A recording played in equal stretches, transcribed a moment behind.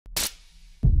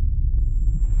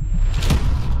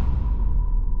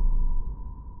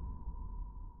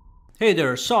Hey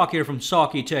there, Sak here from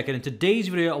SAKITECH, and in today's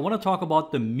video I want to talk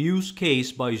about the Muse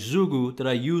Case by Zugu that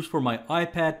I use for my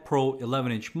iPad Pro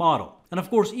 11-inch model. And of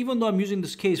course, even though I'm using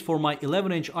this case for my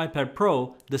 11-inch iPad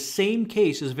Pro, the same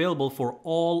case is available for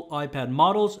all iPad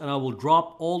models, and I will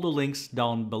drop all the links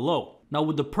down below. Now,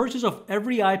 with the purchase of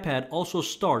every iPad also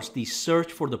starts the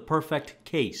search for the perfect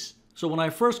case. So when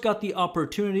I first got the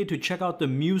opportunity to check out the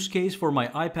Muse case for my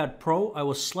iPad Pro, I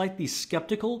was slightly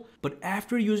skeptical, but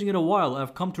after using it a while,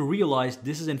 I've come to realize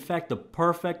this is in fact the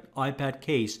perfect iPad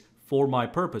case for my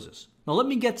purposes. Now let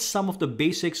me get some of the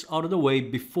basics out of the way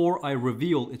before I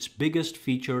reveal its biggest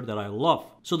feature that I love.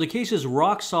 So the case is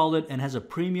rock solid and has a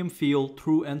premium feel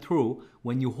through and through.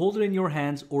 When you hold it in your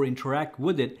hands or interact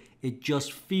with it, it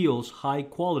just feels high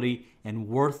quality and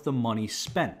worth the money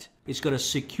spent. It's got a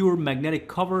secure magnetic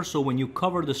cover, so when you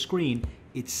cover the screen,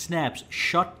 it snaps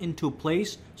shut into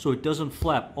place so it doesn't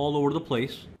flap all over the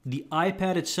place. The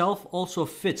iPad itself also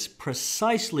fits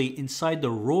precisely inside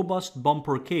the robust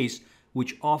bumper case,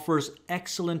 which offers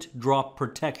excellent drop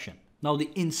protection. Now,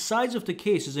 the insides of the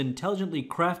case is intelligently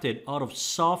crafted out of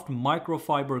soft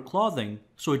microfiber clothing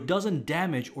so it doesn't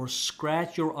damage or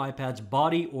scratch your iPad's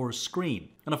body or screen.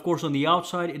 And of course, on the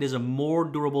outside, it is a more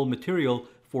durable material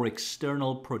for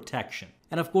external protection.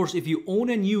 And of course, if you own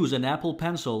and use an Apple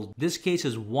Pencil, this case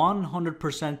is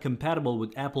 100% compatible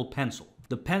with Apple Pencil.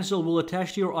 The pencil will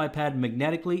attach to your iPad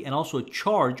magnetically and also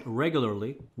charge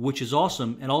regularly, which is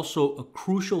awesome and also a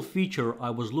crucial feature I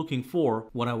was looking for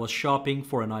when I was shopping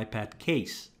for an iPad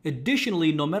case.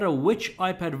 Additionally, no matter which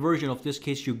iPad version of this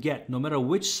case you get, no matter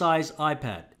which size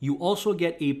iPad, you also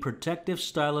get a protective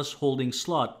stylus holding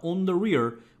slot on the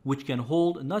rear which can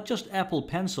hold not just Apple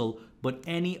Pencil, but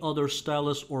any other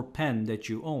stylus or pen that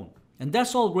you own. And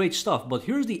that's all great stuff, but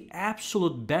here's the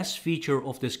absolute best feature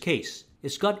of this case.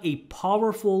 It's got a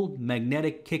powerful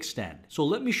magnetic kickstand. So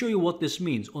let me show you what this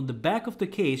means. On the back of the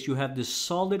case, you have this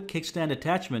solid kickstand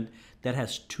attachment that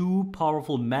has two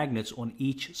powerful magnets on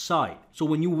each side. So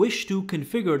when you wish to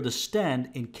configure the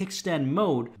stand in kickstand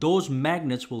mode, those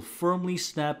magnets will firmly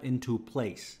snap into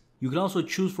place. You can also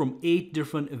choose from 8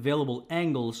 different available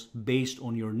angles based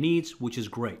on your needs, which is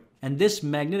great. And this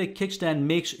magnetic kickstand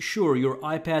makes sure your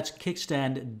iPad's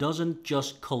kickstand doesn't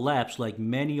just collapse like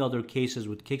many other cases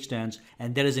with kickstands,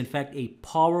 and that is in fact a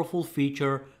powerful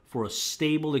feature for a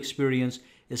stable experience,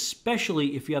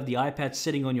 especially if you have the iPad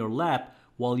sitting on your lap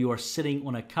while you are sitting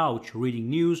on a couch reading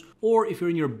news, or if you're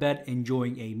in your bed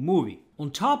enjoying a movie.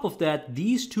 On top of that,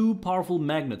 these two powerful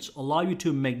magnets allow you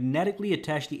to magnetically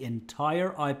attach the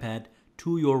entire iPad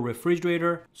to your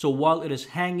refrigerator. So while it is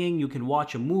hanging, you can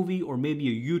watch a movie or maybe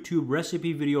a YouTube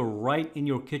recipe video right in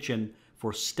your kitchen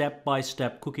for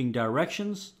step-by-step cooking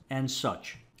directions and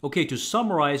such. Okay, to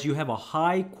summarize, you have a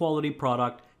high-quality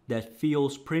product that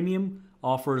feels premium,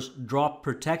 offers drop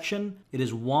protection, it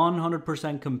is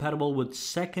 100% compatible with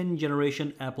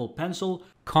second-generation Apple Pencil,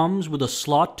 comes with a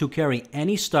slot to carry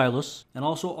any stylus, and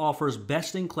also offers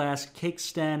best-in-class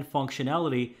kickstand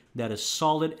functionality that is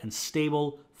solid and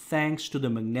stable thanks to the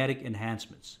magnetic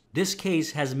enhancements. This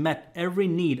case has met every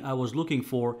need I was looking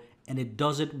for, and it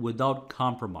does it without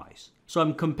compromise. So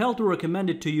I'm compelled to recommend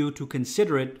it to you to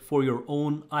consider it for your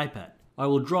own iPad. I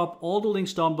will drop all the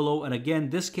links down below, and again,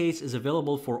 this case is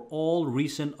available for all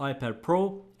recent iPad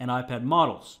Pro and iPad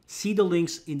models. See the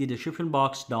links in the description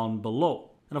box down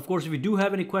below. And of course, if you do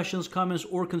have any questions, comments,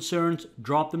 or concerns,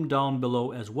 drop them down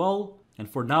below as well. And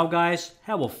for now, guys,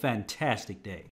 have a fantastic day.